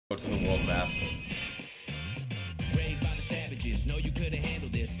Go to the world map.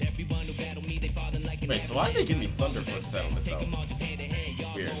 Wait, so why did they give me Thunderfoot settlement though?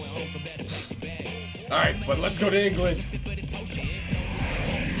 Weird. Alright, but let's go to England.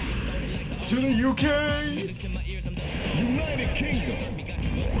 To the UK! United Kingdom.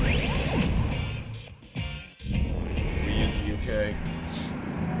 We in the UK.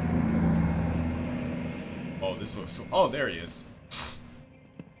 Oh, this looks so. Oh, there he is.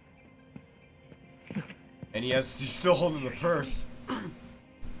 And he's still holding the purse.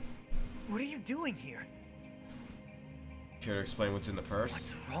 What are you doing here? Care to explain what's in the purse? What's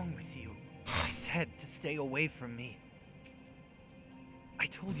wrong with you? I said to stay away from me. I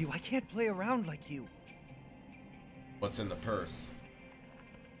told you I can't play around like you. What's in the purse?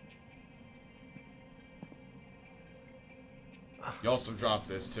 You also dropped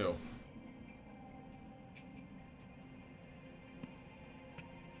this too.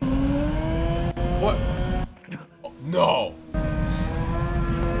 What? Oh, no!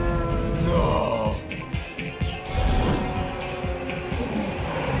 No!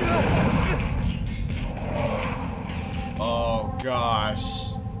 Oh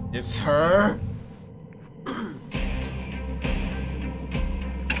gosh. It's her?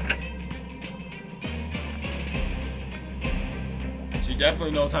 She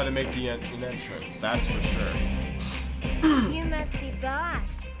definitely knows how to make an entrance, that's for sure. You must be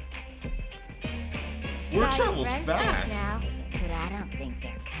boss. Word Saw your travels friends fast. just now, but I don't think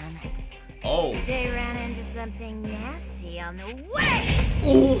they're coming. Oh. They ran into something nasty on the way.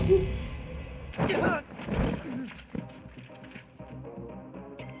 Ooh.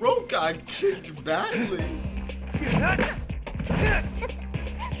 Bro got kicked badly.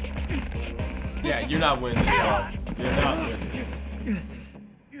 Yeah, you're not winning, bro. You're not winning.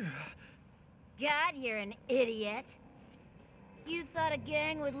 God, you're an idiot. You thought a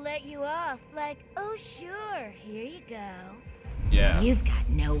gang would let you off, like, oh sure, here you go. Yeah. You've got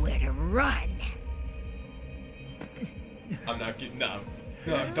nowhere to run. I'm not getting no.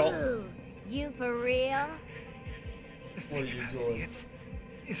 No, don't. Ooh, you for real? What are you doing?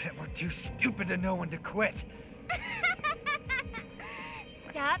 Is that we're too stupid to know when to quit.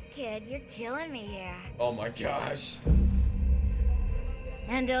 Stop, kid, you're killing me here. Oh my gosh.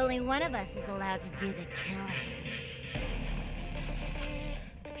 And only one of us is allowed to do the killing.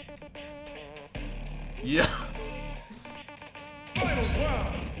 Yeah. Final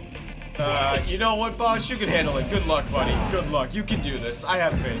round. You know what, boss? You can handle it. Good luck, buddy. Good luck. You can do this. I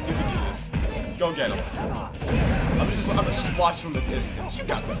have faith. You can do this. Go get him. I'm just watch from the distance. You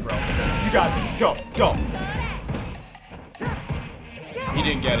got this, bro. You got this. Go, go. He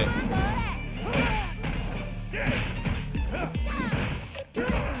didn't get it.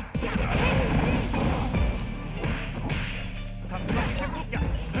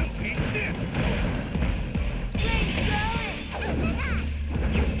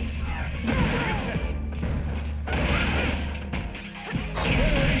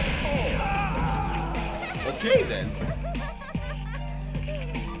 Okay then.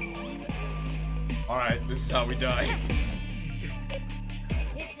 Alright, this is how we die.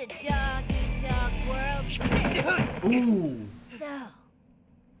 It's a dog-eat-dog world. Ooh. So,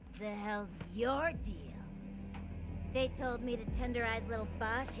 the hell's your deal? They told me to tenderize little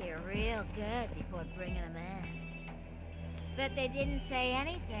boss here real good before bringing him in. But they didn't say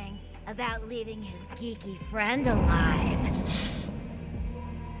anything about leaving his geeky friend alive.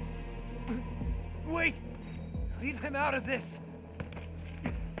 Wait! Leave him out of this!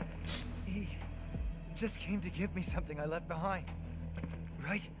 He just came to give me something I left behind.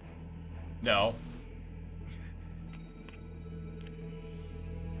 Right? No.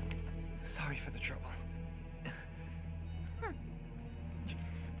 Sorry for the trouble. I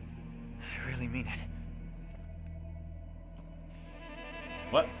really mean it.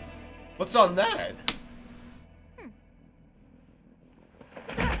 What? What's on that?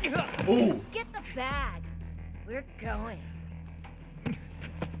 Ooh. Get the bag. We're going.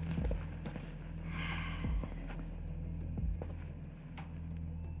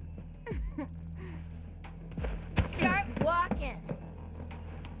 Start walking.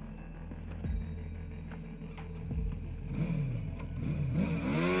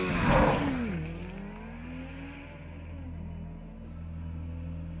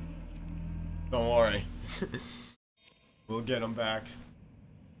 Don't worry. We'll get him back.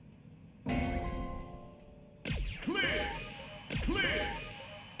 Clear. Clear.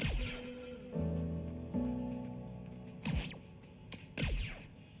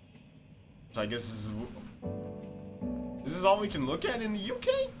 So I guess this is all we can look at in the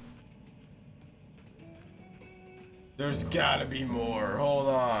UK? There's gotta be more. Hold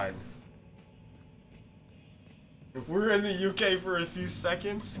on. If we're in the UK for a few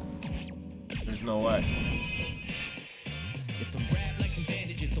seconds, there's no way. It's some rap like some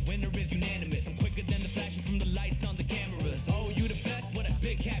bandages. The winner is unanimous. I'm quicker than the flashes from the lights on the cameras. Oh, you the best? What a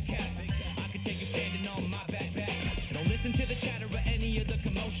big cap. I could take you standing on my backpack. Don't listen to the chatter or any of the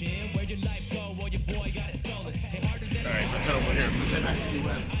commotion. Where'd your life go? Or your boy got it stolen. Hey, harder than Alright, let's head over here. Let's head back to the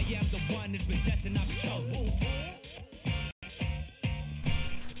US. I am the one that's been destined, I'll be chosen.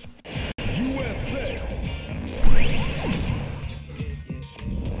 USA.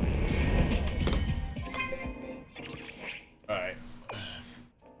 Alright.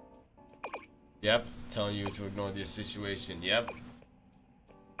 Yep, telling you to ignore this situation. Yep.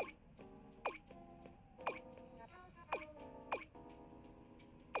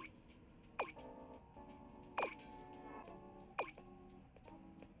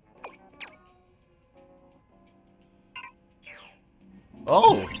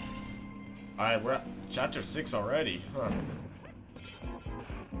 Oh! Alright, we're at chapter 6 already. Huh.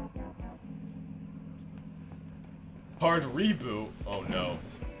 Hard reboot? Oh no.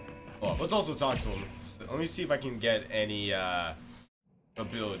 Well, let's also talk to him. Let me see if I can get any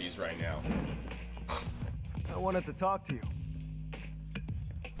abilities right now. I wanted to talk to you.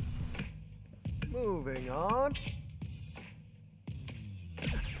 Moving on.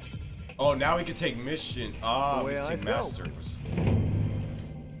 Oh, now we can take mission. Ah, The we way can I take saw. masters.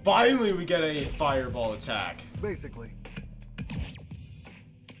 Finally, we get a fireball attack. Basically.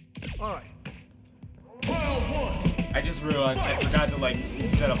 Alright. I just realized I forgot to like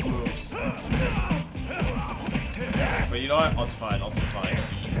set up moves. But you know what? I'll do fine. I'll do fine.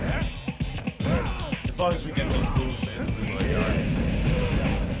 As long as we get those moves, it's pretty like alright.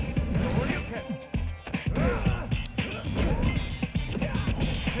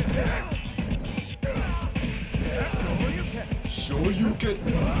 Sure you can.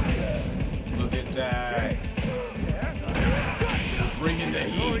 Look at that. Bringing the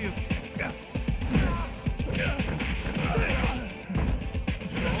heat.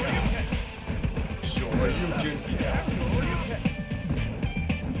 Sure you can.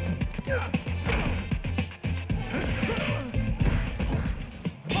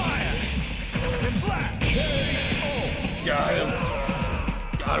 Got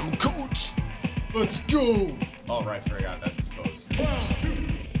him. Got him, coach. Let's go. All right, forgot that's his pose.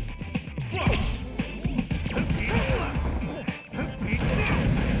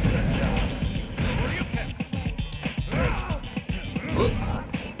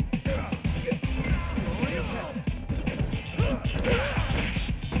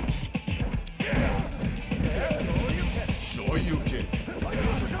 Sure you can.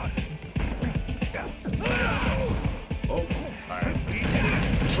 Oh, alright.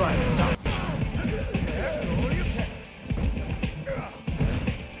 Try and stop.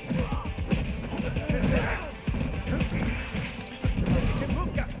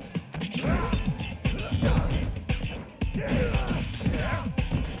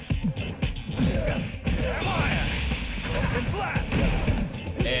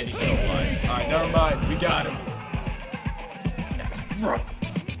 And he's still flying. Alright, never mind. We got him. That's right.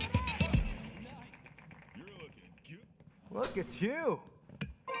 Look at you.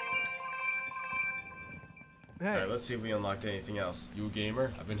 Hey, Alright, let's see if we unlocked anything else. You a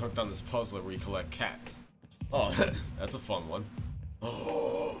gamer? I've been hooked on this puzzler where you collect cat. Oh, that's a fun one.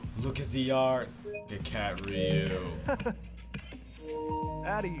 Oh, look at the art. Look at Cat Ryu.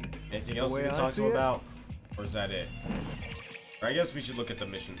 at ease. Anything The else we way can I talk to see him it. about? Or is that it? Or I guess we should look at the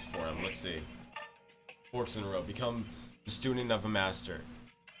missions for him. Let's see. Forks in a row. Become the student of a master.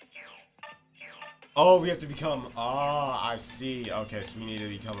 Oh, we have to become... Ah, I see. Okay, so we need to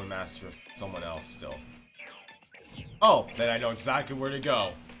become a master of someone else still. Oh, then I know exactly where to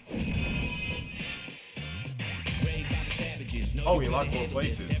go. Oh, we unlocked more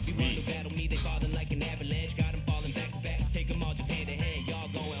places. Sweet.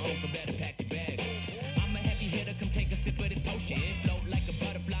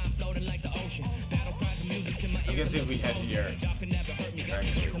 I guess if we head here.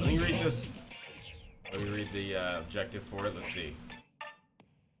 Actually, let me read this. Let me read the objective for it. Let's see.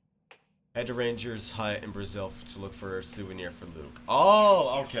 Head to Ranger's hut in Brazil to look for a souvenir for Luke.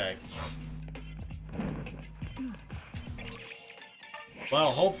 Oh, okay.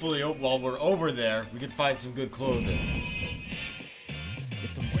 Well, hopefully, while we're over there, we can find some good clothing.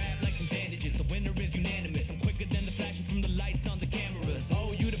 It's some rap like some bandages. The winner is unanimous. I'm quicker than the flashes from the lights on the cameras.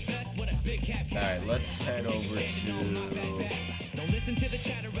 Oh, you the best? What a big cap. Alright, let's head over to... Don't listen to the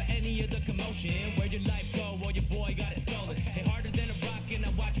chatter or any of the commotion. Where'd your life go? Or your boy got it stolen. Hey, harder than a rock, and I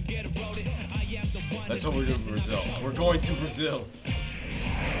watch you get eroded. I am the one. That's what we're doing in Brazil. We're going to Brazil.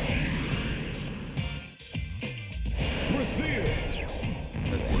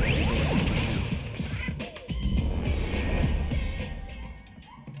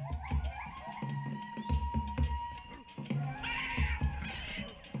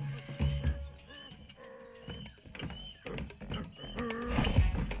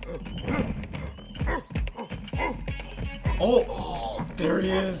 Oh, there he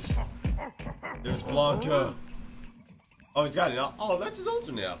is. There's Blanca. Oh, he's got it. Oh, that's his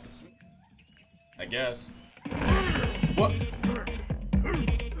alternate outfit. Sweet. I guess. What?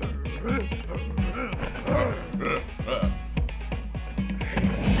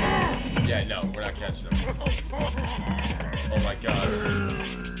 Yeah, no, we're not catching him. Oh my gosh.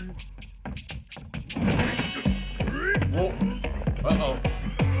 Whoa. Uh-oh.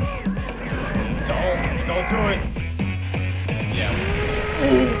 Don't do it. Yeah.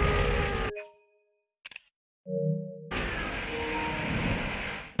 Ooh.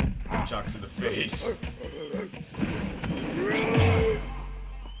 Shock to the face.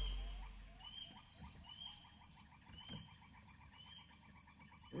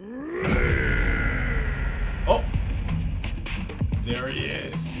 Oh! There he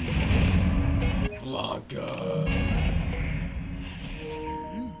is. Blanca.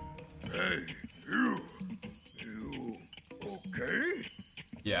 Hey, you. You okay?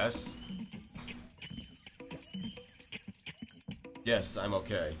 Yes. Yes, I'm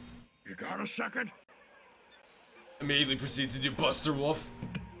okay. You got a second? Immediately proceed to do Buster Wolf.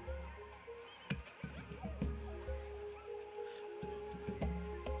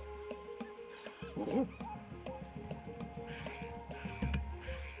 Oh.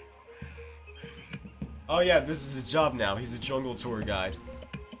 Oh yeah, this is his job now. He's a jungle tour guide.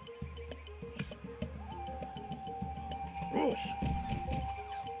 Oh.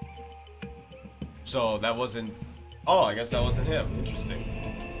 So that wasn't... Oh, I guess that wasn't him. Interesting.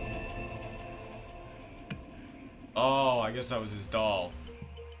 Oh, I guess that was his doll.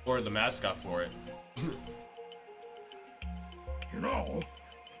 Or the mascot for it. You know,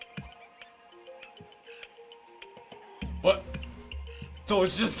 What? So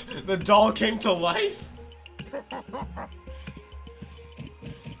it's just the doll came to life?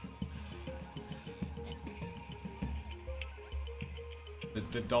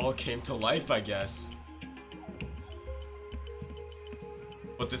 The doll came to life, I guess.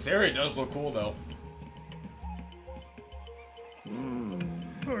 But this area does look cool, though.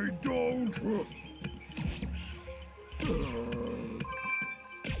 I don't.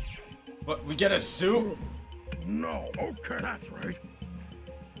 What, we get a suit? No, okay, that's right.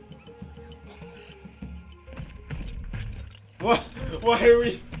 What? Why are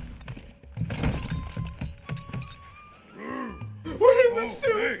we... We're in the Oh,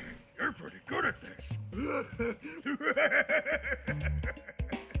 suit! hey, you're pretty good at this.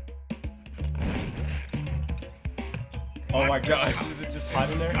 Oh my gosh, is it just hot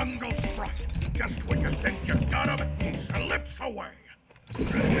in there? Jungle Sprite. Just when you think you got him, he slips away.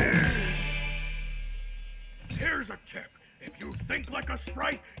 Here's a tip. If you think like a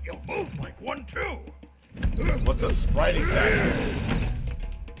sprite, you'll move like one too. What's a sprite exactly?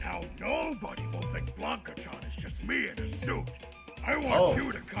 Now nobody will think Blanca-chan is just me in a suit. I want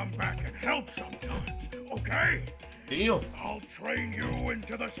you to come back and help sometimes, okay? Deal. I'll train you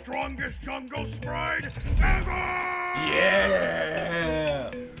into the strongest jungle sprite ever!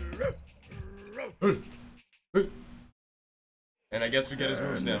 Yeah! And I guess we get his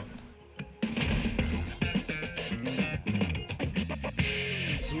moves now.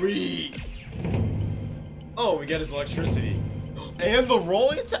 Sweet! Oh, we get his electricity. And the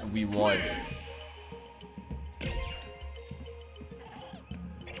rolling attack! We won.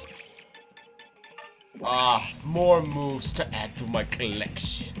 Ah, more moves to add to my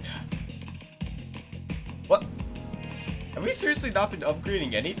collection. What? Have we seriously not been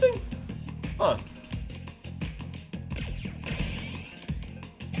upgrading anything? Huh.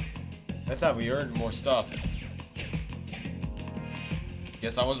 I thought we earned more stuff.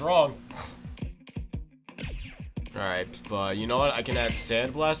 Guess I was wrong. Alright, but you know what? I can add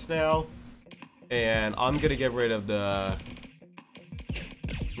Sandblast now. And I'm gonna get rid of the...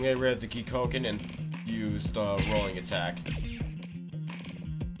 I'm gonna get rid of the Kikoken and use the rolling attack.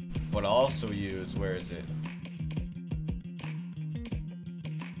 But I'll also use... Where is it?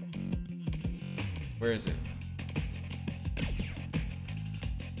 Where is it?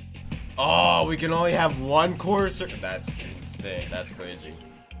 Oh, we can only have one quarter circle. That's insane. That's crazy.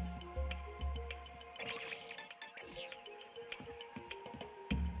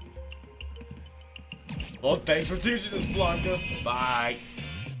 Well, thanks for teaching us, Blanca. Bye.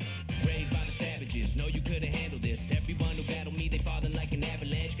 Raised by the savages, know you couldn't handle this. Everyone who battled me, they falling like an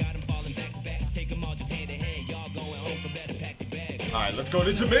avalanche. Got them falling back to back. Take them all just hand in hand. Y'all going home, so better pack your bags. Alright, let's go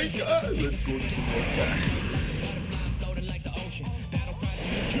to Jamaica. Let's go to Jamaica. Floating like the ocean. Battle cry.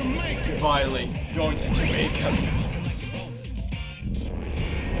 Jamaica. Finally, going to Jamaica.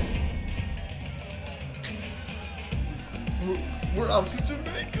 We're off to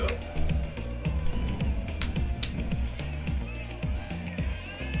Jamaica.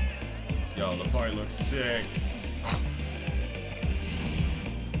 Oh, the party looks sick.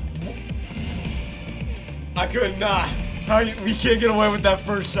 I could not. How we can't get away with that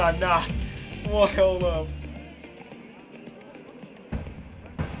first shot, nah. Well, hold up.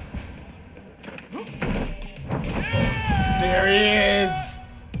 There he is.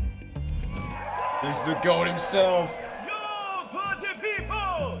 There's the goat himself. Yo, party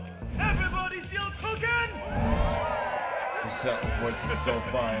people! Everybody still cooking? That voice is so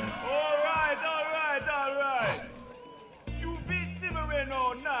fine. Alright. You've been simmering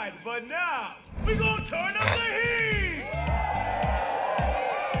all night, but now we gonna turn up the heat!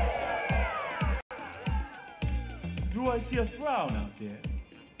 Do I see a frown out there?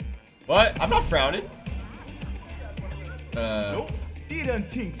 What? I'm not frowning. Nope, didn't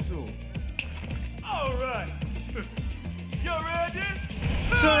think so. Alright. You ready?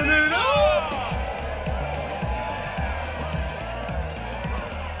 Turn it up!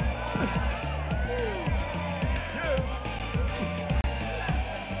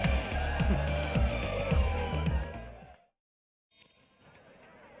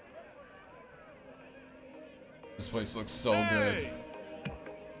 This place looks so good.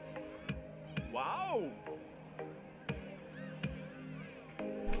 Wow.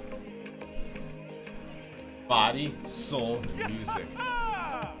 Body, soul, music.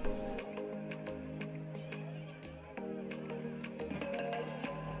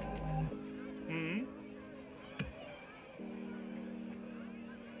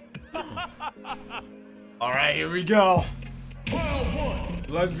 All right, here we go.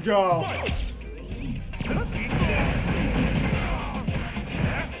 Let's go.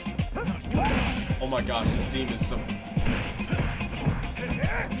 Oh my gosh, this theme is so...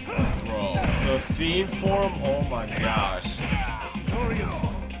 Bro, the theme for him, oh my gosh.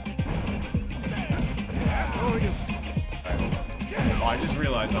 Oh, I just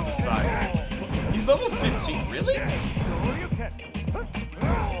realized on the side. He's level 15, really?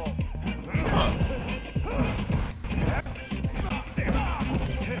 Huh.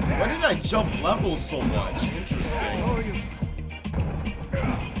 Why did I jump levels so much? Interesting.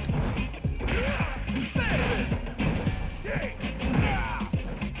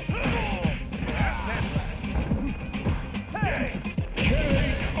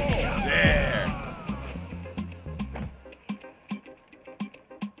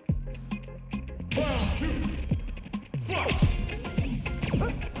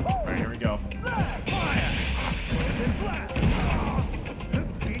 Alright, here we go.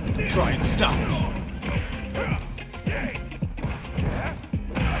 Try and stop me.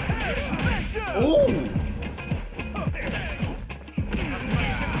 Ooh!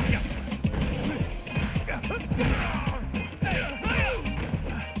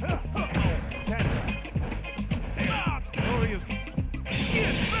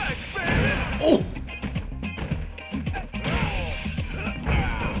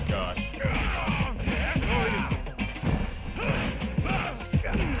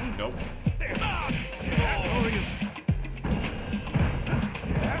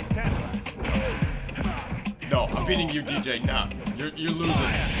 No, I'm beating you, DJ. Nah, you're losing.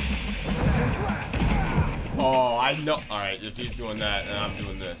 Oh, I know. All right, if he's doing that and I'm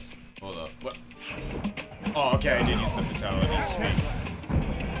doing this, hold up. What? Oh, okay, I did use the fatality. Sweet.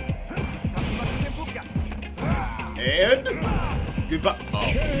 And goodbye.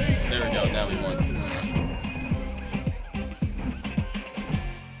 Oh, there we go. Now we won.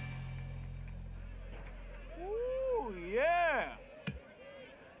 Ooh, yeah.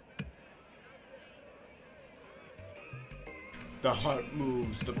 The heart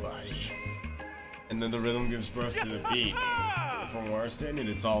moves the body, and then the rhythm gives birth to the beat. From where I stand,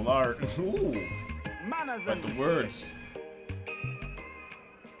 it's all art. Ooh, but the words.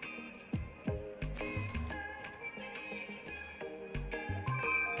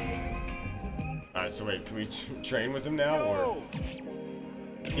 All right, so wait, can we train with him now, or?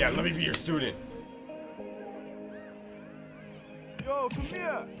 Yeah, let me be your student. Yo, come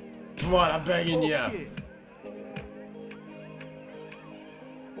here. Come on, I'm begging you.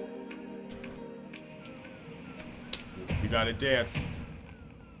 We gotta dance.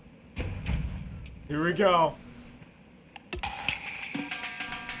 Here we go.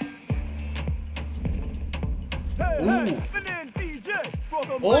 Ooh.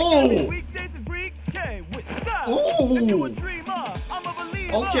 Oh. Ooh.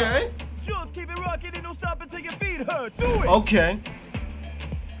 Okay. Just keep it rocking and don't stop until your feet hurt. Do it. Okay.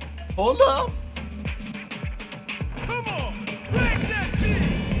 Hold up. Come on. Break that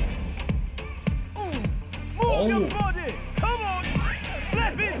beat. Move your body. Come on.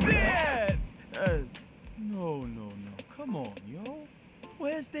 Let me see it. No. Come on, yo.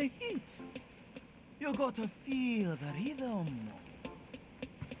 Where's the heat? You gotta feel the rhythm.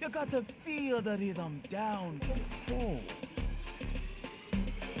 You gotta feel the rhythm down to the bones.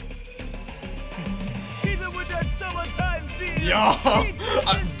 Even with that summertime feel, Yo, keep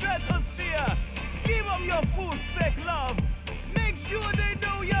the stratosphere. Give them your full spec love. Make sure they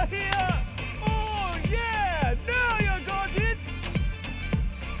know you're here. Oh yeah, now you got it.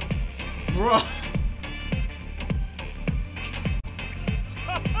 Bruh.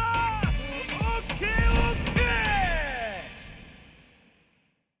 Okay.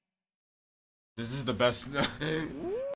 This is the best.